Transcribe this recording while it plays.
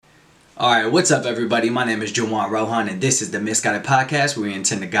Alright, what's up everybody? My name is Juwan Rohan and this is the Misguided Podcast where we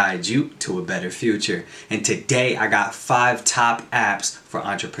intend to guide you to a better future. And today I got 5 top apps for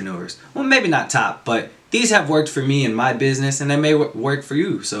entrepreneurs. Well, maybe not top, but these have worked for me in my business and they may work for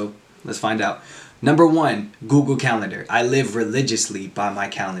you. So let's find out. Number 1, Google Calendar. I live religiously by my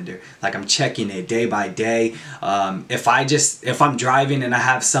calendar. Like I'm checking it day by day. If I'm driving and I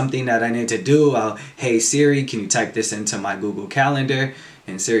have something that I need to do, hey Siri, can you type this into my Google Calendar?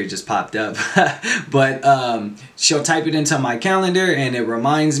 And Siri just popped up. But she'll type it into my calendar and it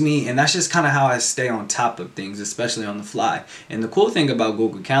reminds me, and that's just kind of how I stay on top of things, especially on the fly. And the cool thing about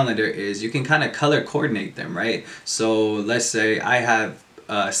Google Calendar is you can kind of color coordinate them, right? So let's say I have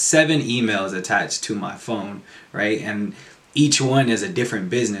 7 emails attached to my phone, right? And each one is a different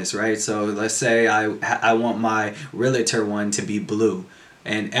business, right? So let's say I want my realtor one to be blue,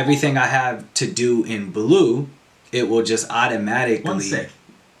 and everything I have to do in blue, it will just automatically. 1 sec.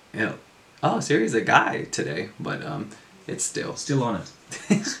 Yeah. Oh, Siri's a guy today, but it's still on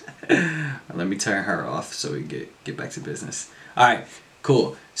it. Let me turn her off so we get back to business. All right,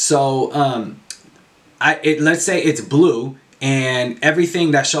 cool. So let's say it's blue, and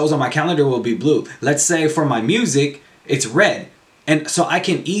everything that shows on my calendar will be blue. Let's say for my music, it's red. And so I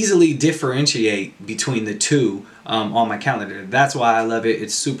can easily differentiate between the two on my calendar. That's why I love it.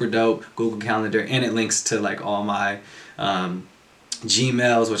 It's super dope, Google Calendar, and it links to like all my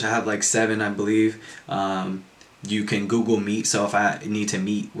Gmails, which I have like 7, I believe. You can Google Meet, so if I need to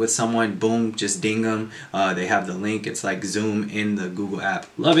meet with someone, boom, just ding them. They have the link. It's like Zoom in the Google app.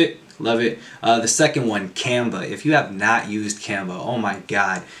 Love it. Love it. The second one, Canva. If you have not used Canva, oh my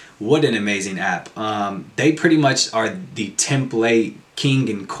God, what an amazing app. They pretty much are the template king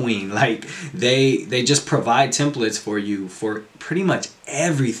and queen. Like they just provide templates for you for pretty much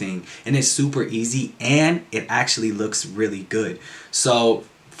everything, and it's super easy and it actually looks really good. So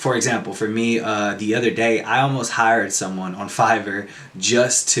for example, for me, the other day I almost hired someone on Fiverr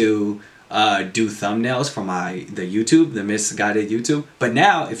just to do thumbnails for the Misguided YouTube. But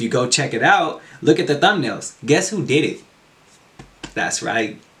now if you go check it out, look at the thumbnails. Guess who did it? That's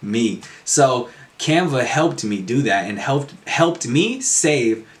right, me. So Canva helped me do that and helped me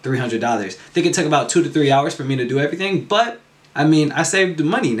save $300. I think it took about 2 to 3 hours for me to do everything, but I mean, I saved the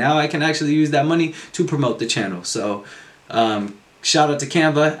money. Now I can actually use that money to promote the channel. So shout out to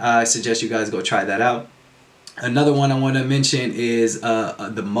Canva. I suggest you guys go try that out. Another one I want to mention is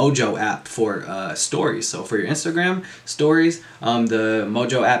the Mojo app for stories. So for your Instagram stories, the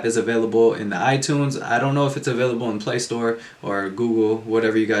Mojo app is available in the iTunes. I don't know if it's available in Play Store or Google,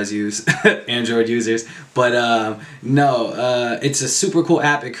 whatever you guys use, Android users. But it's a super cool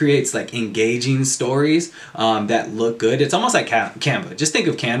app. It creates like engaging stories that look good. It's almost like Canva. Just think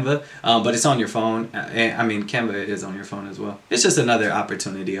of Canva, but it's on your phone. I mean, Canva is on your phone as well. It's just another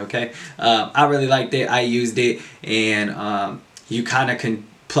opportunity, okay? I really liked it. I used it. And you kind of can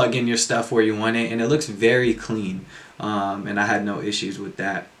plug in your stuff where you want it, and it looks very clean, and I had no issues with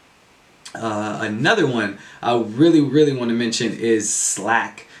that. Another one I really want to mention is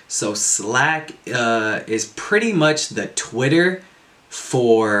Slack. So Slack is pretty much the Twitter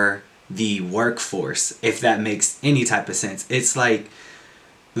for the workforce, if that makes any type of sense. It's like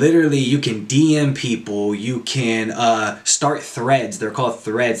literally you can DM people, you can start threads. They're called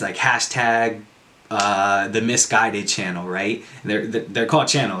threads, like hashtag the Misguided channel, right? They're called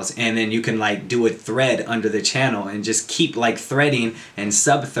channels, and then you can like do a thread under the channel and just keep like threading and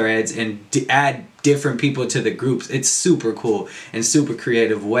sub threads and add different people to the groups. It's super cool and super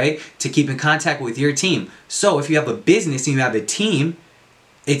creative way to keep in contact with your team. So if you have a business and you have a team,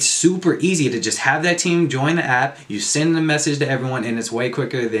 it's super easy to just have that team join the app. You send a message to everyone, and it's way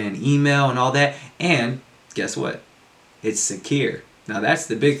quicker than email and all that. And guess what? It's secure. Now that's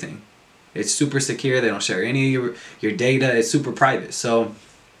the big thing. It's super secure. They don't share any of your data. It's super private. So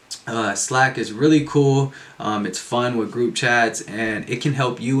Slack is really cool. It's fun with group chats, and it can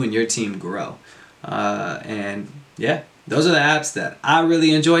help you and your team grow. And yeah, those are the apps that I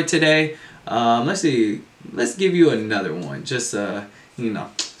really enjoyed today. Let's see. Let's give you another one. Just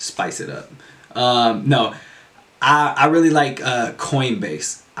spice it up. I really like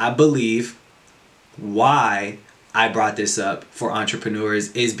Coinbase. I believe why I brought this up for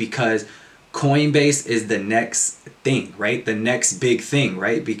entrepreneurs is because Coinbase is the next thing, right? The next big thing,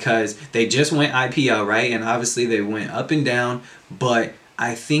 right? Because they just went IPO, right? And obviously they went up and down, but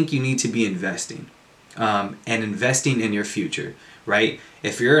I think you need to be investing and investing in your future, right?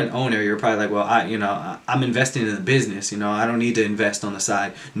 If you're an owner, you're probably like, well, I'm investing in the business, I don't need to invest on the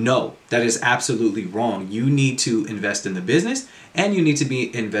side. No, that is absolutely wrong. You need to invest in the business and you need to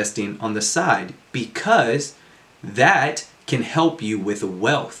be investing on the side, because that can help you with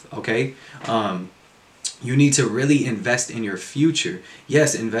wealth, okay? You need to really invest in your future.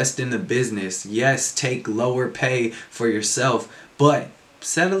 Yes, invest in the business. Yes, take lower pay for yourself, but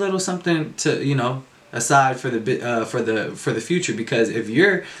set a little something to, aside for the future. Because if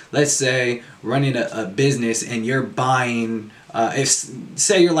you're, let's say, running a business and you're buying,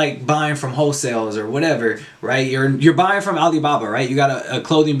 say you're like buying from wholesales or whatever, right? You're buying from Alibaba, right? You got a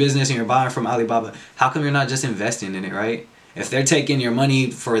clothing business and you're buying from Alibaba. How come you're not just investing in it, right? If they're taking your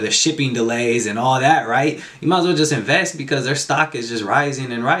money for the shipping delays and all that, right? You might as well just invest because their stock is just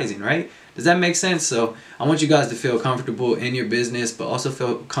rising and rising, right? Does that make sense? So I want you guys to feel comfortable in your business, but also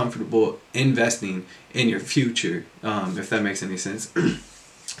feel comfortable investing in your future, if that makes any sense.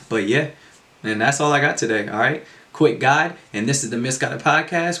 But yeah, and that's all I got today, all right? Quick guide, and this is the Misguided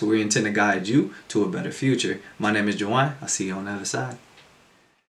Podcast, where we intend to guide you to a better future. My name is Juwan. I'll see you on the other side.